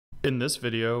In this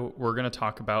video, we're going to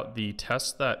talk about the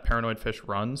tests that ParanoidFish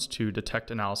runs to detect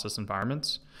analysis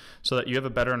environments so that you have a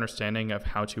better understanding of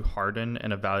how to harden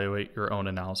and evaluate your own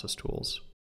analysis tools.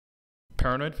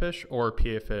 ParanoidFish, or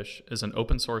Pafish, is an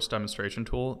open source demonstration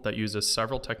tool that uses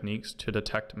several techniques to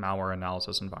detect malware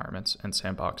analysis environments and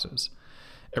sandboxes.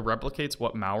 It replicates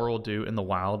what malware will do in the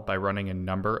wild by running a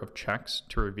number of checks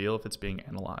to reveal if it's being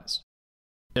analyzed.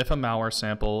 If a malware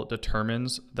sample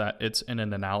determines that it's in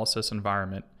an analysis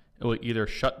environment, it will either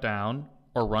shut down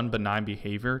or run benign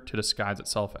behavior to disguise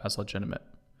itself as legitimate.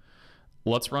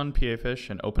 Let's run Pafish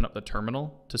and open up the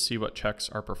terminal to see what checks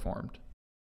are performed.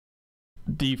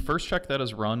 The first check that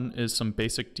is run is some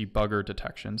basic debugger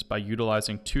detections by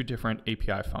utilizing two different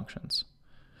API functions.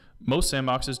 Most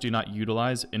sandboxes do not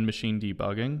utilize in-machine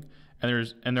debugging,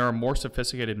 and there are more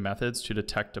sophisticated methods to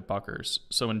detect debuggers,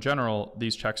 so in general,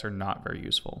 these checks are not very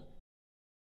useful.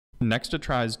 Next, it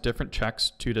tries different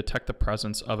checks to detect the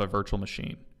presence of a virtual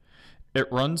machine.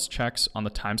 It runs checks on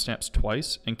the timestamps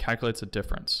twice and calculates a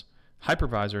difference.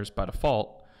 Hypervisors, by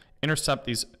default, intercept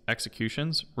these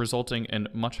executions, resulting in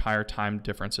much higher time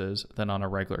differences than on a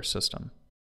regular system.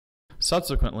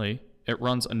 Subsequently, it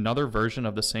runs another version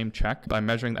of the same check by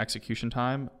measuring the execution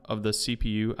time of the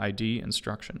CPU ID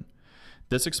instruction.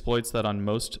 This exploits that on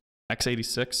most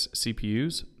x86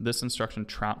 CPUs, this instruction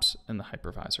traps in the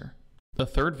hypervisor. The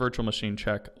third virtual machine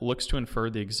check looks to infer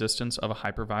the existence of a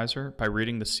hypervisor by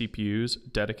reading the CPU's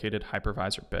dedicated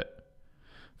hypervisor bit.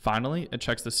 Finally, it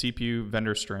checks the CPU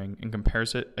vendor string and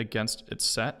compares it against its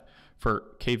set for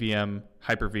KVM,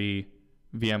 Hyper-V,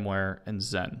 VMware, and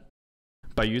Xen.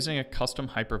 By using a custom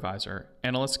hypervisor,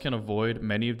 analysts can avoid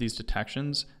many of these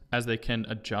detections as they can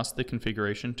adjust the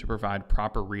configuration to provide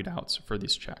proper readouts for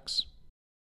these checks.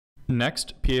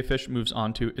 Next, Pafish moves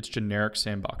on to its generic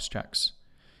sandbox checks.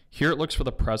 Here it looks for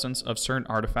the presence of certain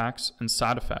artifacts and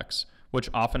side effects which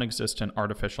often exist in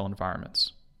artificial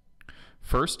environments.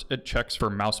 First, it checks for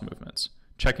mouse movements,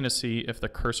 checking to see if the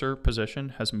cursor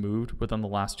position has moved within the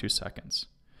last 2 seconds.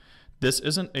 This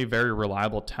isn't a very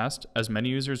reliable test as many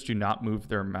users do not move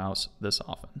their mouse this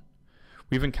often.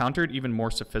 We've encountered even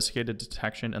more sophisticated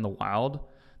detection in the wild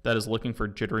that is looking for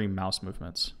jittery mouse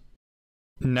movements.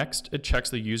 Next, it checks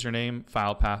the username,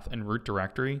 file path, and root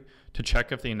directory to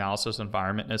check if the analysis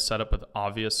environment is set up with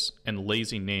obvious and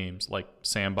lazy names like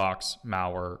Sandbox,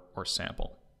 Malware, or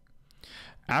Sample.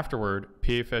 Afterward,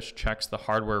 Pafish checks the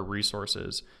hardware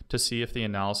resources to see if the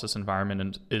analysis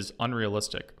environment is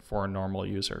unrealistic for a normal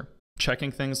user,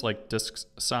 checking things like disk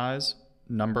size,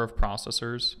 number of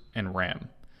processors, and RAM.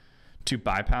 To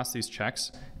bypass these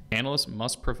checks, analysts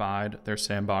must provide their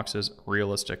sandboxes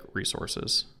realistic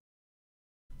resources.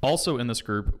 Also in this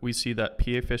group, we see that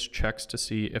Pafish checks to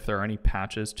see if there are any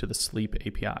patches to the Sleep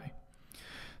API.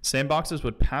 Sandboxes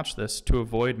would patch this to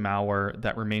avoid malware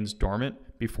that remains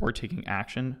dormant before taking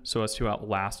action so as to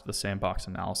outlast the sandbox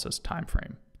analysis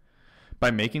timeframe.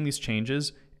 By making these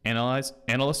changes,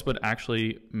 analysts would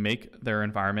actually make their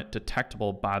environment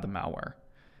detectable by the malware.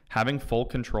 Having full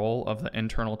control of the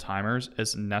internal timers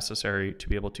is necessary to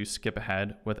be able to skip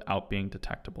ahead without being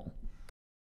detectable.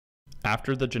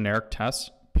 After the generic tests,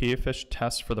 Pafish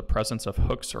tests for the presence of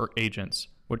hooks or agents,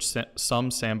 which some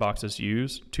sandboxes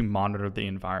use to monitor the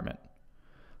environment.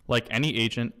 Like any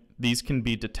agent, these can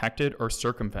be detected or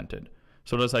circumvented,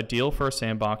 so it is ideal for a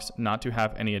sandbox not to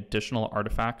have any additional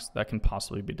artifacts that can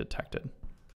possibly be detected.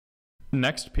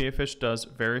 Next, Pafish does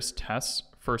various tests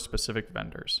for specific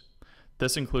vendors.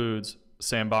 This includes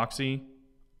Sandboxy,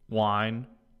 Wine,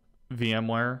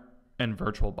 VMware, and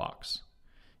VirtualBox.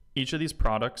 Each of these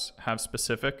products have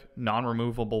specific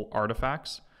non-removable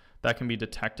artifacts that can be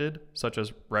detected, such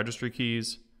as registry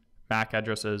keys, MAC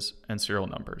addresses, and serial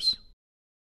numbers.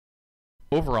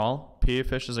 Overall,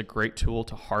 Pafish is a great tool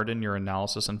to harden your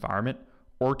analysis environment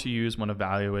or to use when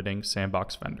evaluating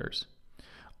sandbox vendors.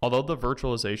 Although the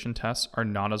virtualization tests are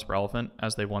not as relevant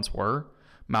as they once were,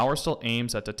 malware still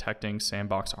aims at detecting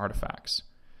sandbox artifacts.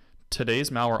 Today's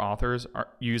malware authors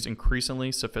use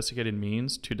increasingly sophisticated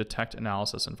means to detect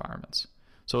analysis environments.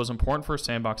 So it's important for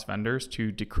sandbox vendors to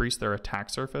decrease their attack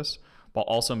surface while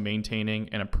also maintaining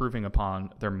and improving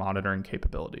upon their monitoring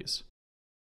capabilities.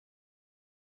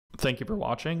 Thank you for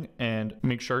watching, and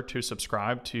make sure to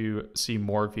subscribe to see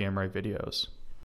more VMRay videos.